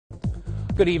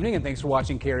Good evening and thanks for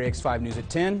watching KREX 5 News at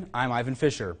 10. I'm Ivan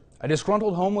Fisher. A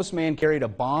disgruntled homeless man carried a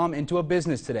bomb into a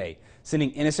business today,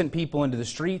 sending innocent people into the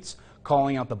streets,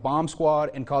 calling out the bomb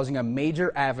squad, and causing a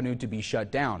major avenue to be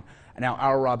shut down. And now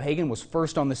our Rob Hagan was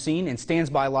first on the scene and stands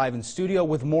by live in studio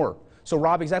with more. So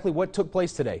Rob, exactly what took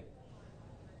place today?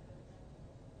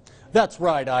 That's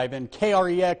right, Ivan.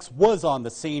 KREX was on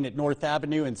the scene at North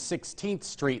Avenue and 16th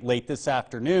Street late this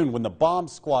afternoon when the bomb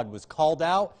squad was called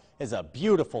out as a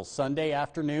beautiful Sunday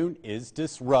afternoon is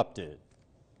disrupted.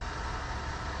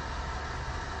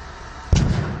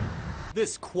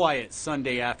 This quiet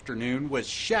Sunday afternoon was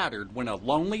shattered when a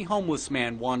lonely homeless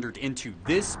man wandered into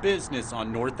this business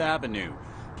on North Avenue.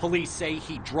 Police say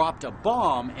he dropped a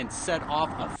bomb and set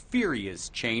off a furious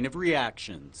chain of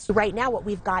reactions. Right now what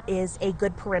we've got is a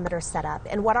good perimeter set up,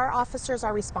 and what our officers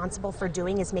are responsible for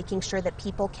doing is making sure that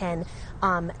people can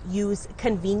use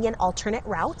convenient alternate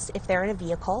routes if they're in a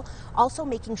vehicle, also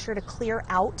making sure to clear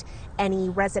out any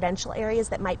residential areas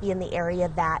that might be in the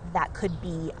area that could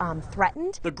be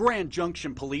threatened. The Grand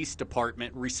Junction Police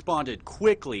Department responded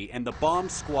quickly and the bomb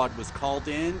squad was called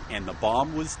in and the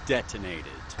bomb was detonated.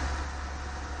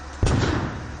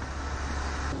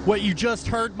 What you just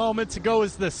heard moments ago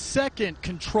is the second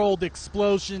controlled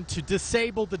explosion to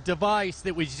disable the device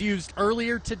that was used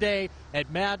earlier today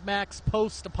at Mad Max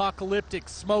Post-Apocalyptic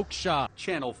Smoke Shop.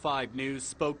 Channel 5 News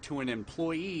spoke to an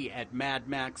employee at Mad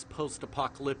Max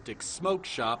Post-Apocalyptic Smoke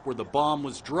Shop where the bomb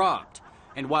was dropped.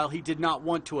 And while he did not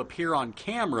want to appear on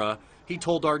camera, he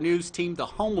told our news team the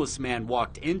homeless man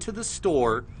walked into the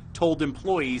store, told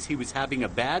employees he was having a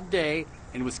bad day,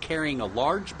 and was carrying a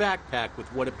large backpack with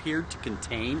what appeared to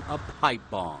contain a pipe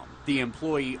bomb. The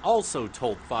employee also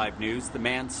told 5 News the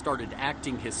man started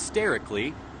acting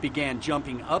hysterically, began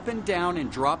jumping up and down and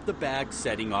dropped the bag,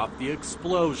 setting off the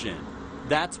explosion.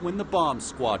 That's when the bomb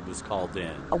squad was called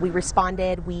in. We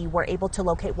responded. We were able to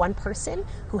locate one person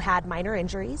who had minor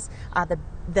injuries.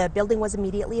 The building was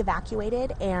immediately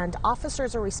evacuated, and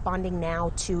officers are responding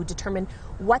now to determine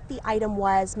what the item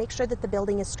was, make sure that the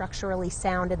building is structurally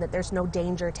sound and that there's no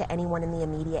danger to anyone in the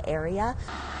immediate area.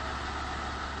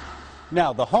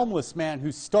 Now, the homeless man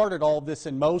who started all this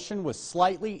in motion was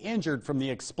slightly injured from the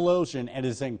explosion and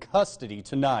is in custody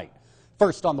tonight.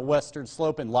 First on the Western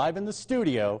Slope and live in the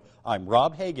studio, I'm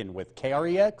Rob Hagan with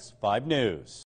KREX 5 News.